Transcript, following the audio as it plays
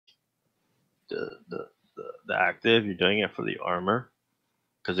the active, you're doing it for the armor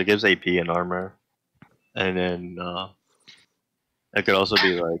because it gives AP and armor, and then it could also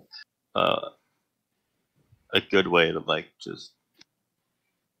be like a good way to like just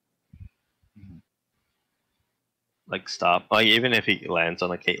like stop. Like even if he lands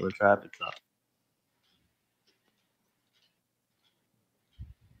on a Caitlyn trap, it's not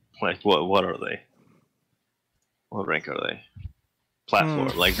like what are they? What rank are they?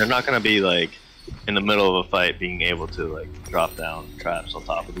 Platform. Like they're not gonna be like in the middle of a fight being able to like drop down traps on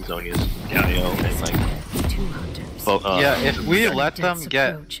top of the Zonia's Galio and like. Yeah, if we let them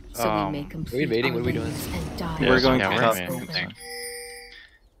get. Are we invading? What are we doing? We're going to top.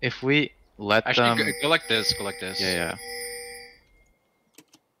 If we let them. Go like this. Go like this. Yeah.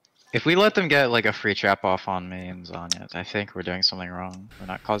 If we let them get like a free trap off on me and Zanya, I think we're doing something wrong. We're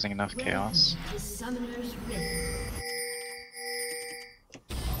not causing enough chaos.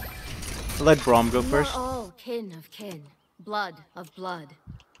 Let Braum go first. All kin of kin, blood of blood.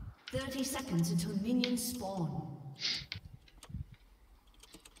 30 seconds until minions spawn.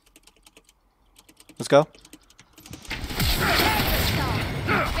 Let's go.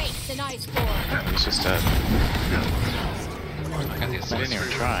 He's just dead. I didn't even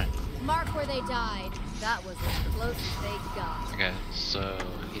try. Mark where they died. That was as close as they got. Okay, so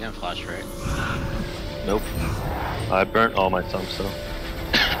he didn't flash, right? Nope. I burnt all my tombstone.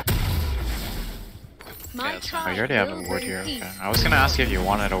 Oh, you already have a ward here. Okay. I was gonna ask if you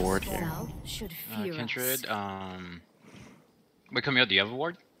wanted a ward here. Kindred, wait, Camille, do you have a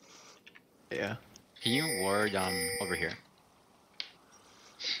ward? Yeah. Can you ward over here?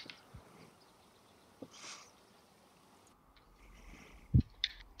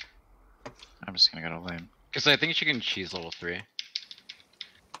 I'm just gonna go to lane. Cause I think she can cheese level 3.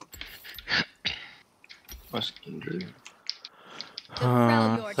 What's Kindred?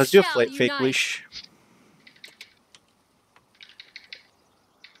 Let's do a fake leash.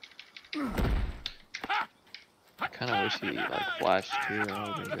 I kind of wish he like flashed too.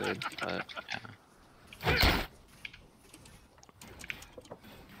 That would be good, but yeah.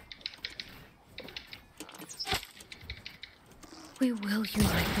 We will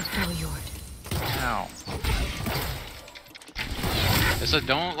unite the Freljord. Ow. So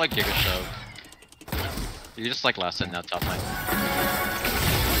don't like Giga Shove. You just like last in that top line.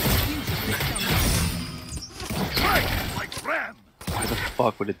 Why the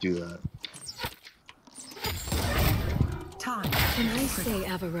fuck would it do that? When I say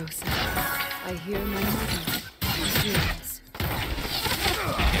Avarosa, I hear my mother. Yes.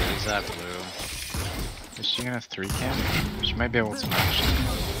 Okay, who's that blue? Is she gonna 3 camp? She might be able to match.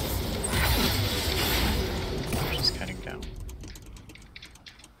 She's cutting down.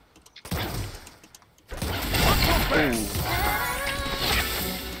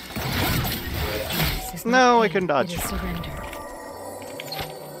 No, I couldn't dodge.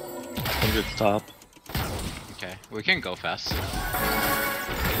 Kindred's top. Okay, we can go fast.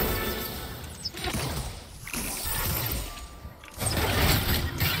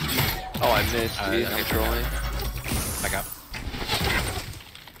 Oh, I missed. Dude. I'm trolling. Back up.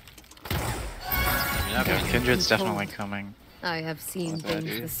 Yeah, Kindred's definitely coming. I have seen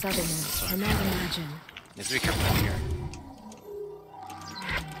things the Southerners cannot imagine. Need to be careful here.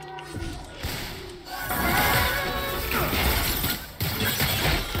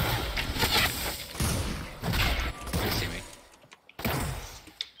 You see me.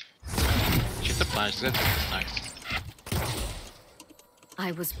 Shoot the flash, good. Nice.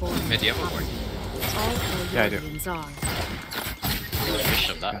 I was born. Hey, do you have a ward? All Yeah, I do. are. Just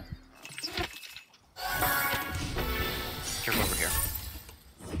shove that. Careful over here.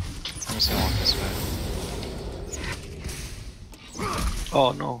 I'm just gonna walk this way.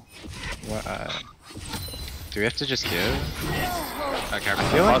 Oh no. What, do we have to just give?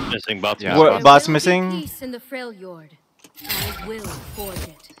 Careful. Bot's missing, bot's Yeah. missing. What, Bot's missing? Peace in the Freljord. I will forge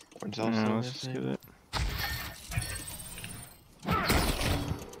it. Ward's also Let's just missing. do it.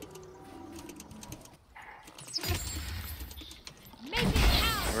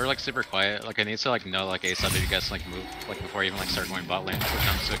 We're like super quiet. Like I need to like know like ASAP if you guys like move like before I even like start going bot lane. We're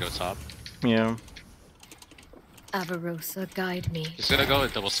trying to go top. Yeah. Avarosa, guide me. Just gonna go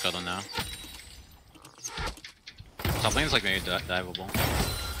with double scuttle now. Top lane's like maybe diveable.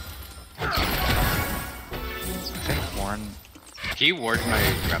 I think Warren. Can you ward my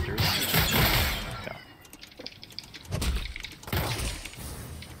raptors? Yeah.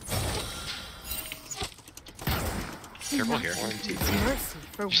 Careful here. Mercy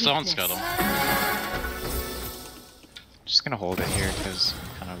for She's still on weakness. scuttle. Just gonna hold it here because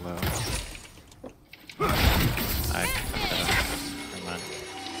I'm kind of low. Never mind.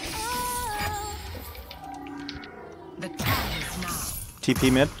 The time is now.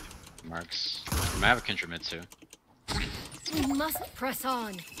 TP mid. Marks. I might have a Kindred mid too. We must press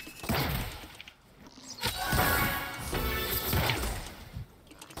on.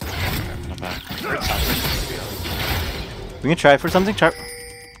 Not bad. We can try for something. Try.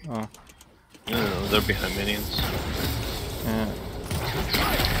 Oh. No, they're behind minions. Yeah.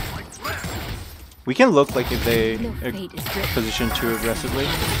 We can look like if they No are fate is written. positioned too aggressively.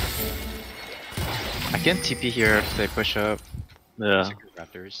 I can TP here if they push up. Yeah.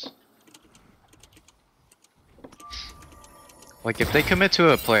 Raptors. Like if they commit to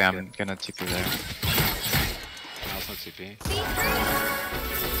a play, I'm gonna TP there. No, it's not CP.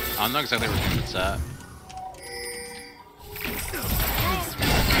 I don't know exactly where it's at.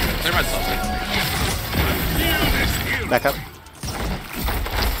 They're my top side. Back up.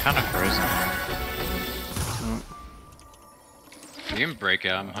 Kind of frozen. You can break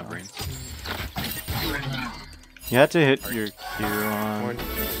out, I'm hovering. You had to hit your Q on.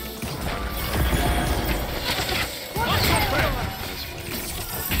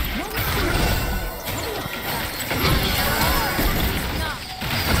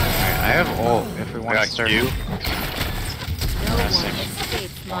 I have ult if we I want got to start. Q. No one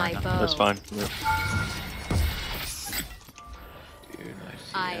escapes my bow. That's fine. Yeah.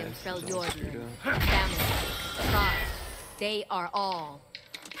 I am Freljordan. Family. Pride. They are all.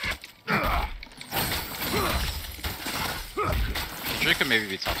 Drake could maybe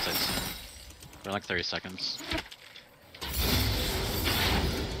be top side soon. For like 30 seconds.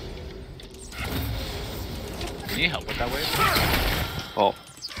 Do you need help with that wave? Oh.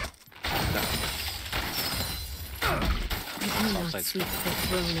 You do not Offside's seek the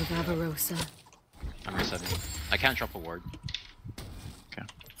throne of Avarosa. I'm resetting. I can't drop a ward.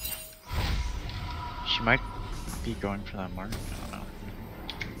 She might be going for that mark. I don't know.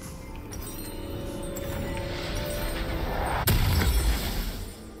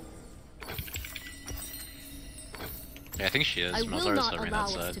 Yeah, I think she is. I will Malzahar is not hovering allow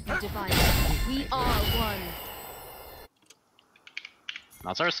that us to side. be divided. We are one.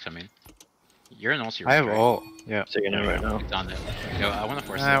 Malzahar's coming. You're an ulti, I have right? ult. Yeah. Taking it right now. It's on it. Yo, I want to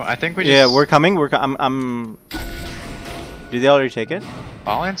force it. I think we Yeah, just. we're coming. I'm. Did they already take it?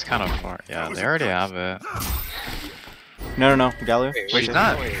 Ball lane's kind of far. Yeah, they already have it. No, no, no. Gallo. Wait, She's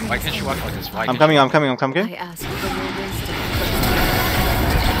not. Why can't you walk like this? Why I'm can't coming. you I'm coming. I'm coming. I ask for your wisdom.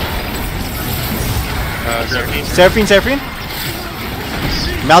 Seraphine, Seraphine.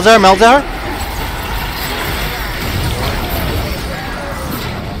 Malzahar, Malzahar.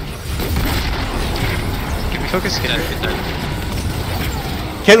 Can we focus Get Kindred? it, get it.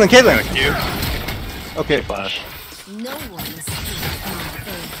 Caitlyn, Caitlyn. Q. Okay. Flash. No one escapes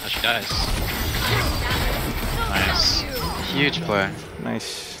my Oh, she dies. Nice. Huge play.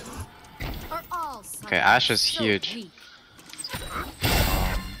 Nice. Are all Okay, Ashe is so huge. weak.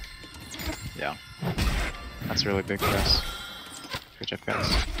 Yeah. That's really big for us. Good job, guys.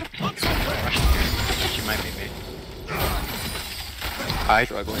 She might be me. I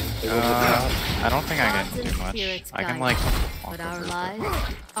Struggling. I don't think I can do Gods and much. spirits I can guide like us, walk But our over,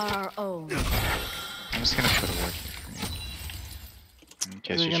 lives are our own. I'm just gonna put a ward here for me. In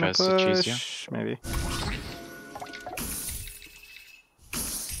case Is he she gonna tries to cheese you. push? Maybe.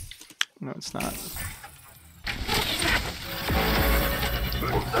 No, it's not.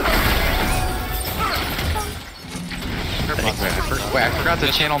 Wait, I forgot to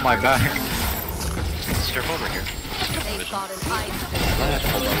channel my back. Let's careful over here. They thought an ice Flash,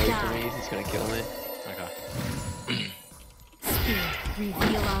 hold on, wait for me. He's gonna kill me. Okay. spirit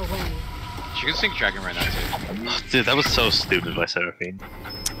reveal our way. She can sink dragon right now too. Dude, that was so stupid by Seraphine.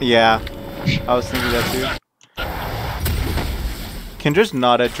 Yeah, I was thinking that too. Kindra's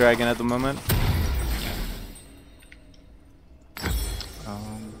not at dragon at the moment.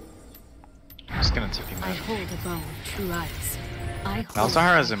 I'm just gonna TP I mid. hold a bow of true ice. I hold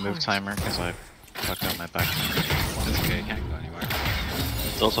Malzahar has a my move heart. timer because I fucked up my back. It's okay, I can't go anywhere.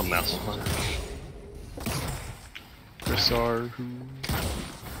 It's also mouse.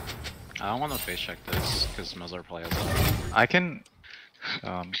 I don't want to face check this because Malzahar probably has a... I can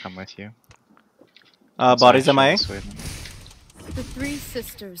come with you. Bodies MIA. The three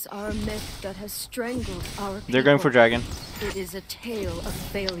sisters are a myth that has strangled our people. They're going for dragon. It is a tale of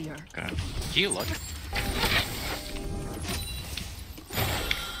failure. Okay. Can you look?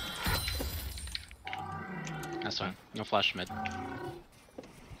 That's fine. No flash mid.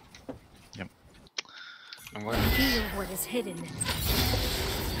 Yep. I'm going. Feel what is hidden.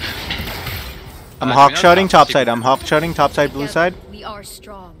 I'm do we hawk know shotting top top side. secret? I'm hawk shotting top side blue Together, side. We are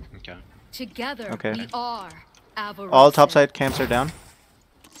strong. Okay. Together Okay. we are Avarosa. All top side camps are down.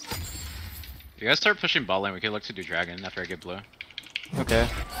 If you guys start pushing bot lane, we could look to do dragon after I get blue. Okay.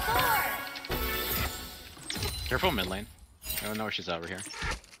 Careful mid lane. I don't know where she's at over here.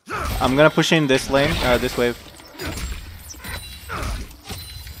 I'm gonna push in this lane, this wave.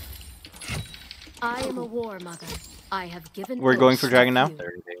 I am a war mother. I have given. We're going oaths for dragon to now? few.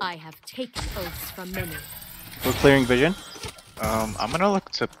 I have taken oaths from many. We're clearing vision. I'm gonna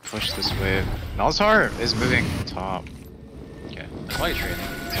look to push this wave. Nalzar is moving top. Okay. That's why you're trading.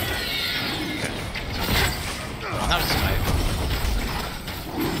 Okay. I'll have smite.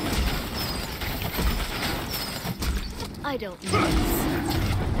 I don't know.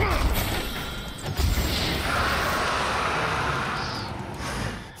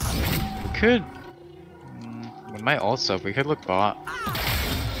 We could. With my ults up, we could look bot. Oh,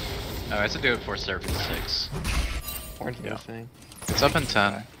 I have to do it for Seraphine 6. Aren't Yeah. thing. It's up in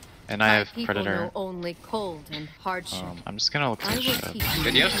 10, and I My have people Predator. know only cold and hardship. I'm just gonna look I to will ship. teach you.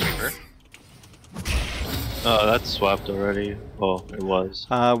 Good, you have Sweeper. Oh, that's swapped already. Well, it was.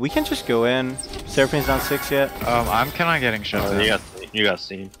 We can just go in. Seraphine's not 6 yet. I'm kinda getting shoved Oh, in. you got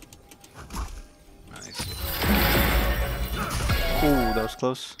seen. Nice. Ooh, that was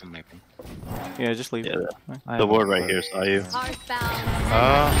close. Maybe. Yeah, just leave. Yeah, I the have ward a right ward. here saw you.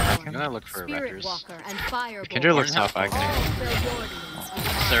 Hearthbound. I'm gonna look for Spirit Raptors. Walker and Firebolt. Kindred looks Warden top, I All can.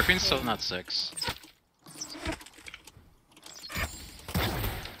 Belgorians. Seraphine's still not 6.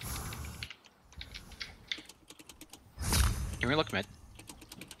 Can we look mid?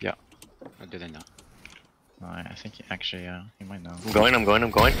 Yeah. Or do they not? I think actually, yeah, you might know. I'm going. Okay.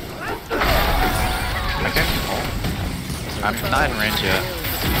 I'm not in range yet.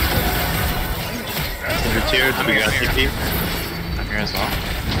 Your tier, we got TP. I'm here as well.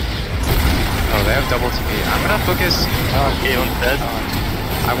 Oh, they have double TP. I'm gonna focus. Galen's dead.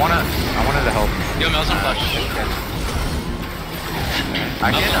 I wanted to help. Yo, Mel's on flash.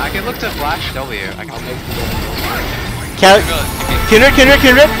 I can look to flash W. I can. Cat.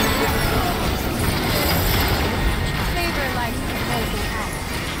 Kindred.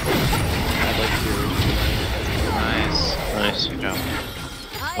 I'd like to. Nice. Nice. Good job.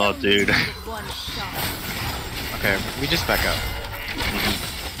 Oh, dude. One shot. Okay, we just back up.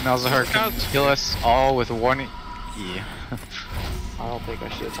 Malzahar can kill us all with one E. I don't think I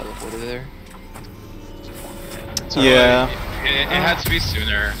should have teleported there. Yeah. It had to be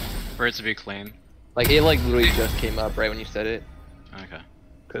sooner for it to be clean. Like it like literally just came up right when you said it. Okay.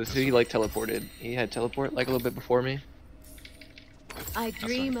 Cause he like teleported. He had teleport like a little bit before me. I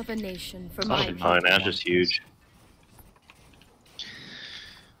dream of a nation for That'll my be fine. people. Ash is huge.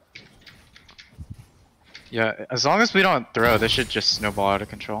 Yeah, as long as we don't throw, this should just snowball out of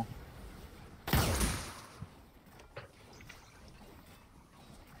control.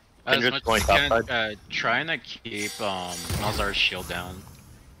 As Kindred's much going as you top can, trying to keep Malzar's shield down.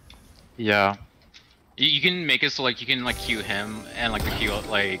 Yeah. You can make it so like you can like Q him and like the Q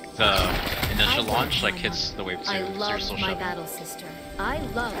like the initial launch like hits the wave too. I so you're love still my shoving. battle sister. I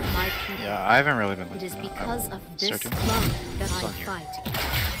love my people. Yeah, I haven't really been It is looking at because that. of this Start to- love that I on here. fight.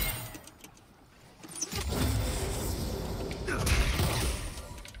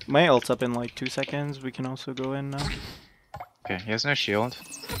 My ult's up in like 2 seconds. We can also go in now. Okay, he has no shield.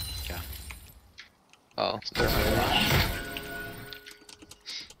 Oh, so there's no launch.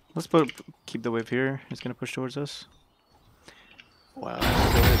 Let's keep the wave here. He's gonna push towards us. Wow.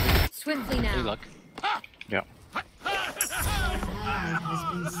 That's Swiftly Good now. luck. Yeah. Ally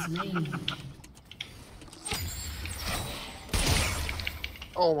has been slain.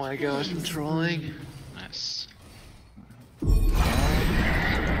 oh my gosh, I'm trolling. Nice.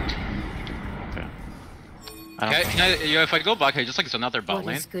 I Okay, yeah, if I go back, I just like it's another bot What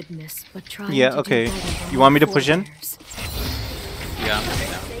lane. is goodness but trying Yeah, to do okay. better than You want me to my push in? forebears? Yeah, I'm coming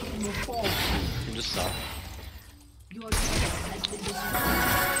down. You can just stop.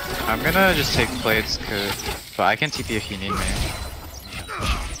 I'm gonna just take plates, but I can TP if you need me.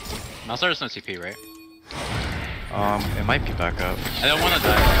 Malzar's no TP, right? It might be back up. I don't want to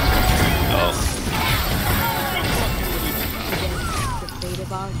die. Oh, The fate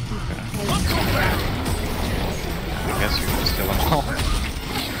of our people. I guess we can just kill them all.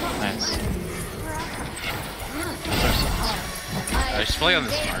 Nice. I just play on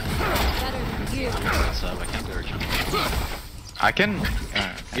this mark. Better than you. What's up? I can't do urgent. I can.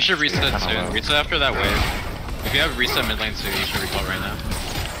 You should reset Kinda soon. low. Reset after that wave. If you have reset mid lane too, you should recall right now.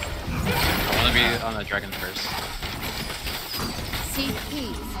 I want to be on the dragon first. Seek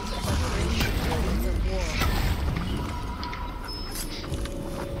peace.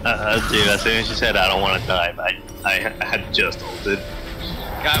 dude. As soon as you said I don't want to die, I had just ulted.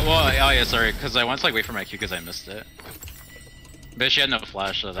 Well, oh yeah, sorry, because I wanted to like wait for my Q because I missed it. But she had no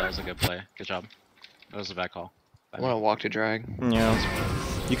flash, so that was a good play. Good job. That was a bad call. I want to walk to drag. Yeah.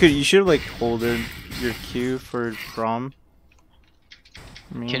 You should have like holded your Q for Braum.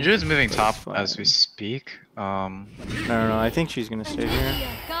 I mean, Kindra's moving but top it's fine. as we speak. No, I think she's gonna stay here.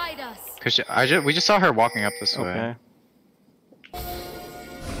 Olivia, guide us. Cause we just saw her walking up this way. Okay.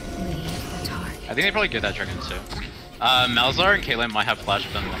 I think they probably get that dragon too. Malzahar and Caitlyn might have flash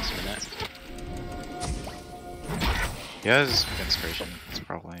within the next minute. He has inspiration. It's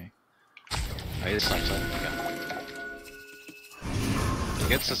probably. Oh, he just slaps it. Okay. He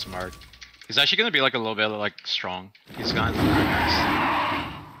gets this mark. He's actually gonna be like a little bit like strong. He's gone.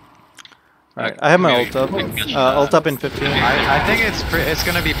 Alright, I have my ult up. Ult up in 15. I think it's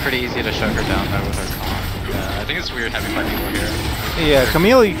gonna be pretty easy to shut her down though with her comp. Yeah, I think it's weird having 5 people here. Yeah,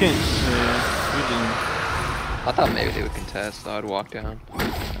 Camille, you can. You I thought maybe they would contest, so I'd walk down.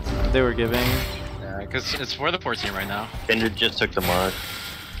 didn't. They were giving. Yeah, because it's for the 14 right now. Kindred just took the mark.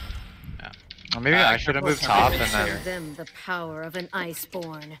 Or maybe I should have moved top and Show then. them the power of an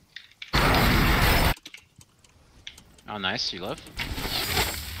Iceborn. Oh, nice. You live?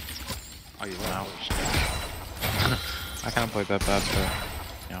 Oh, you live. No. I kind of played that bad, but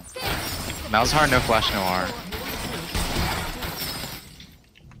yeah. Malzahar, no flash, no R.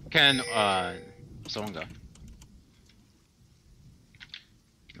 Can someone go?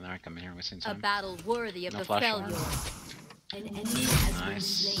 Alright, come in here. Wasting A time. battle worthy of No the flash failure. An enemy has been Nice.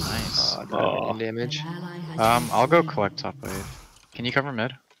 slain. Nice. Oh. Damage. An ally has I'll go been collect top wave. Can you cover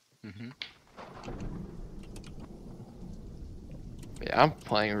mid? Yeah, I'm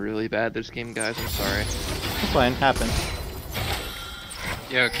playing really bad this game, guys. I'm sorry. It's fine, happens.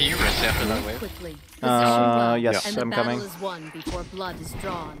 Yeah, can you rinse after that wave? Quickly. Position well, Yes, and the I'm battle coming. is won before blood is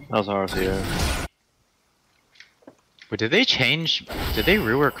drawn. Malzahar's here. Wait, did they change? Did they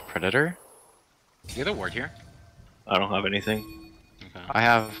rework Predator? You get a ward here? I don't have anything. Okay. I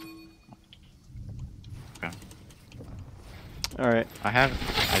have. Alright. I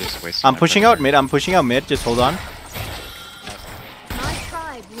just wasted. I'm my pushing Predator. out mid. I'm pushing out mid. Just hold on. My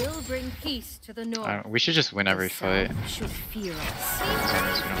tribe will bring peace to the north. We should just win every The fight. south should fear us. As long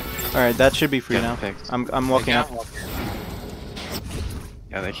as we don't- Alright, that should be free Get now. picked. I'm walking up.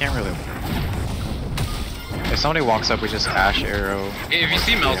 Yeah, they can't really. If somebody walks up, we just Ash Arrow. Hey, if you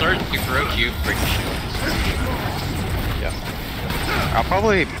see Malzahar, you throw Q, break the shield. Yeah. I'll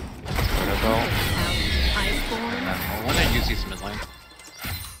probably. Protobell. Iceborn. I want to use these mid lane.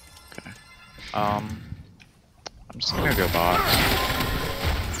 I'm just gonna go bot.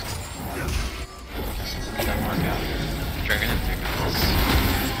 Dragon and take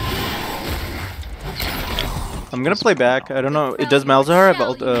I'm gonna play back. I don't know. It does Malzahar have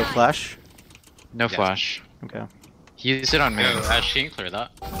ult, flash? No Yes. flash. Okay. He used it on me. Yo, Ash, can you clear that?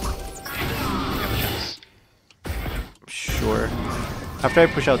 You have a chance. Sure. After I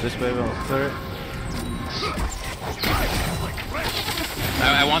push out this wave, I'll clear it.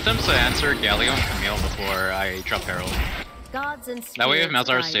 I want them to answer Galio and Camille before I drop Herald. Gods and That way if spirits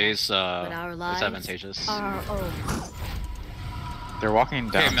Malzahar guide stays, us, but our it's lives advantageous. are our own. They're walking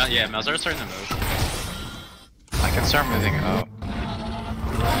Okay, down. yeah, Malzahar's starting to move. I can start moving up.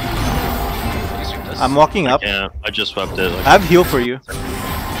 You stream this? I'm walking up. Yeah, I just swept it. Like, I have heal for you.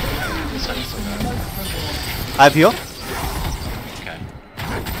 I have heal. Okay.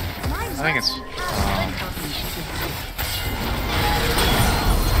 I think it's.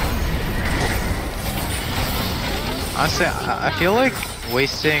 Honestly, I feel like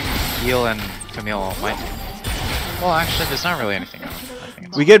wasting heal and Camille might. Well, actually, there's not really anything else. I think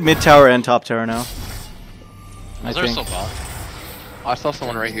it's We get mid tower and top tower now. I Malzahar's think. still bot. I saw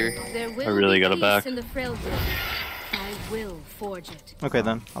someone right here. There will really be got it peace back. in the Freljord. I will forge it. Okay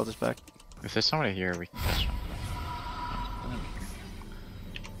then, I'll just back. If there's somebody here, we can catch them.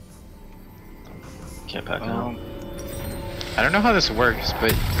 can't pack out. I don't know how this works,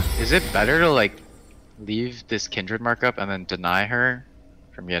 but is it better to like leave this kindred markup and then deny her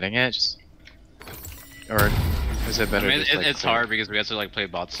from getting it? Or is it I better? mean, just, like, it's clear? hard because we have to like play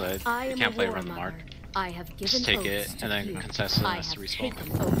bot side. I You am can't a play war around the mark. mother. I have given Just take oaths it to and then few. contest it I has to have respawn.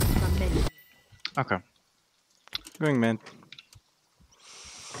 taken oaths from many. Okay. Going mid.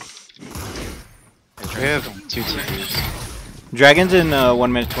 We have 2 TPs. Dragons in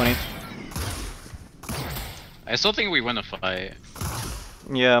 1 minute 20. I still think we win the fight.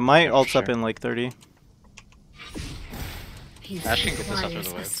 Yeah, my Yeah, for ult's up sure. in like 30. Ash can get this after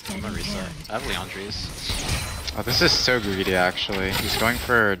the wave. I'm gonna reset. I have Leandri's. Oh, this is so greedy actually. He's going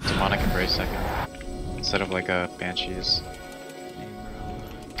for Demonic Embrace second instead of like a Banshees.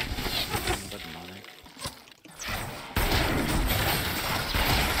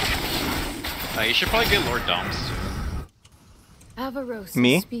 You should probably get Lord Doms. Avarosa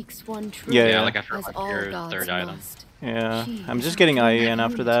Me? speaks one truth. Yeah, Yeah, yeah. like after as like all your gods third item. must. Yeah, She I'm is just a getting human IE, and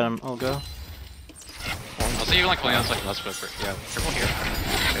after that, unity. I'll go. Also, even like playing on like less but yeah, careful here.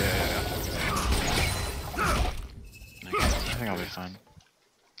 I think I'll be fine.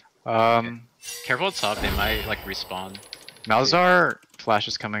 Careful at top, they might like respawn. Malzahar flash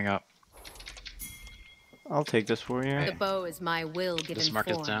is coming up. I'll take this for you. The bow is my will given This mark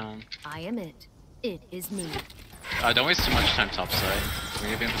is form. down. I am it. It is me. Don't waste too much time topside. We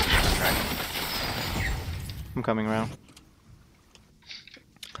need to be in position to track him. I'm coming around.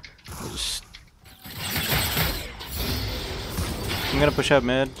 I'll just- I'm gonna push out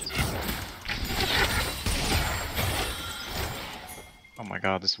mid. Oh my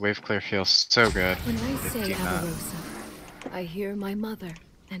god, this wave clear feels so good. When I say 15 that. Avarosa, I hear my mother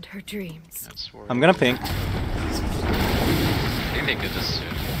and her dreams. That's where I'm gonna pink. I think they did this too.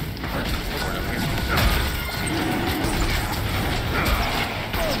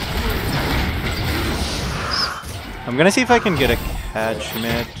 I'm gonna see if I can get a catch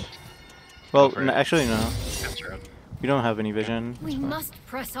mid. Well, Go for it. actually no. Capture up. We don't have any vision. We It's fine. must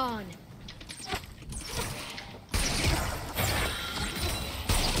press on.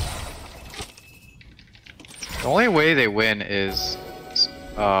 The only way they win is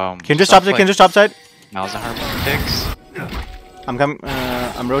Can just top side. like Can just top side. Malzahar picks. I'm coming.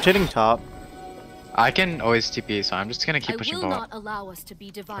 I'm rotating top. I can always TP, so I'm just gonna I keep pushing will bot. not allow us to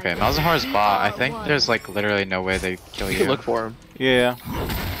be divided. Okay, Malzahar's We bot. I are think one. there's like literally no way they kill You you. can look for him. Yeah.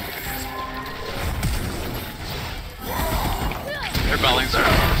 Their bellings are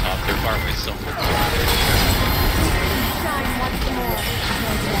on top, they're far away still.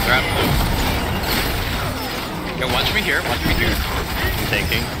 They're at blue. Yo, watch me here, watch me here.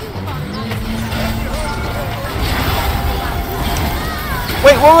 Thinking.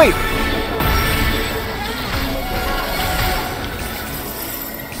 Wait.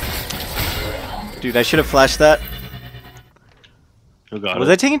 Dude, I should have flashed that. Who got Was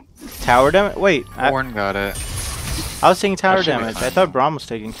it? I taking tower damage? Wait, I Warren got it. was taking tower That should be damage. fine. I thought Braum was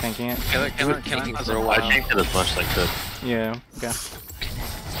tanking it. Killing taking has for a a while. I tanked it as much as I could. Yeah. Okay.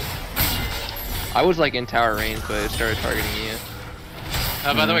 I was like in tower range, but it started targeting you.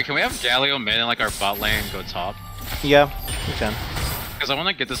 By the way, can we have Galio mid and like our bot lane go top? Yeah, you can. Because I want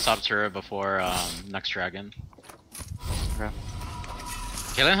to get this top turret before next dragon. Okay.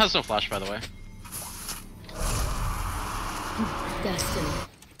 Kaylin has no flash, by the way. Destiny.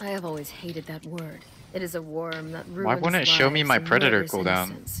 I have always hated that word. It is a worm that ruins Why wouldn't it show me lives my and predator murders cooldown?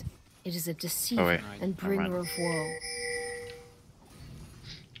 innocence. It is a deceiver Oh wait, and never mind. bringer of woe.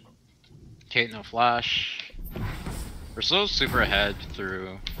 Kate, no flash. We're still super ahead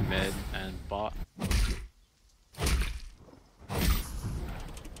through mid and bot.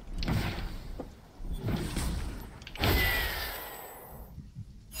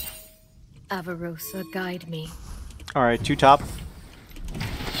 Avarosa, guide me. All right, two top.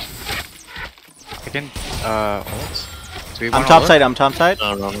 I can ult. Do we I'm wanna top ult? side. I'm top side.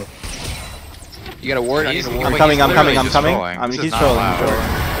 No. You got a ward? I He's- need a wait, ward. I'm coming. he's I'm literally coming. I'm just coming. trolling. This is He's not trolling.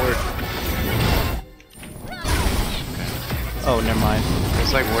 allowed. Oh, never mind.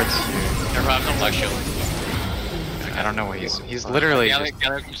 There's like wards here. Never have no flash shield. I don't know what he's literally Galio, just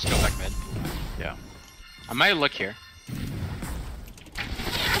Galio can just go back mid. yeah. I might look here.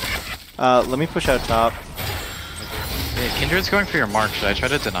 Let me push out top. Hey, Kindred's going for your mark. Should I try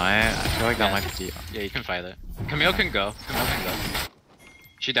to deny it? I feel like that Yeah. might be. Yeah, you can fight it. Camille can go. Camille can go.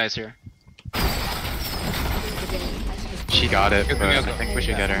 She dies here. She got it, Good but thing I I got think we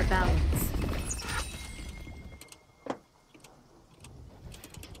should get her. Balance.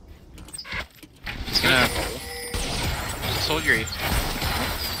 She's gonna. Soldier E.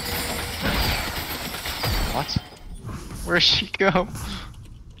 What? Where'd she go?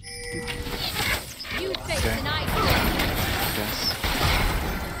 You face Okay. an ice. Yes.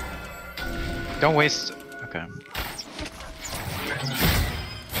 Don't waste. Okay.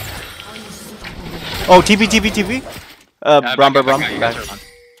 Oh, TP. Brum. You guys Back. are on.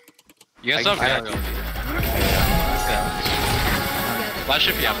 You guys have I- Galio. Flash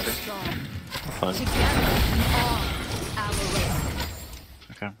if you have to. Fine.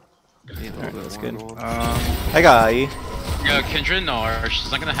 Together we are Avarosa. Okay. That's good. Ward. I got IE. Yeah, Kindred, no, or she's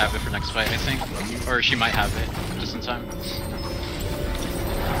not gonna have it for next fight, I think. Or she might have it just in time.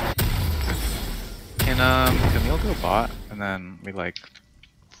 Can Camille go bot and then we like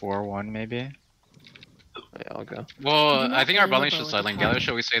 4-1 maybe? Yeah, I'll go. Well, I think our bot lane should side lane. Galio should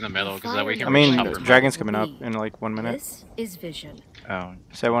always stay in the middle, because that way he I can mean, reach top or Dragon's coming up in like 1 minute. This is vision. Oh.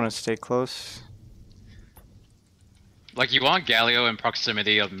 So I want to stay close. Like you want Galio in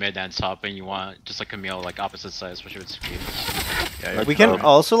proximity of mid and top, and you want just like Camille like opposite sides, especially with speed. Yeah, We can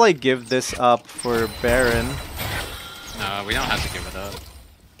also like give this up for Baron. No, we don't have to give it up.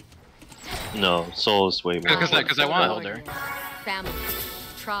 No, Soul is way more. Because I want Older. Family.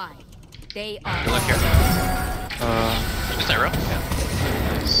 Tribe. They are. Look here. Just arrow.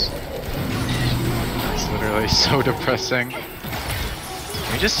 nice. It's literally so depressing.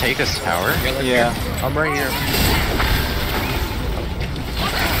 Can we just take this tower? Yeah. I'm right here.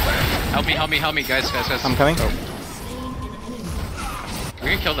 Help me, guys. I'm coming. We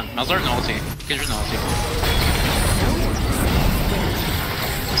can kill them. Malzar and ulti. Kindred and ulti.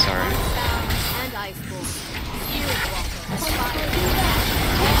 Sorry. And Iceborne.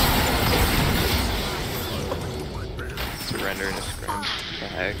 Surrender in a scrim. What the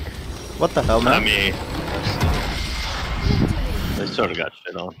heck? What the hell, I man? mean, they sort of got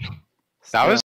shit on. That was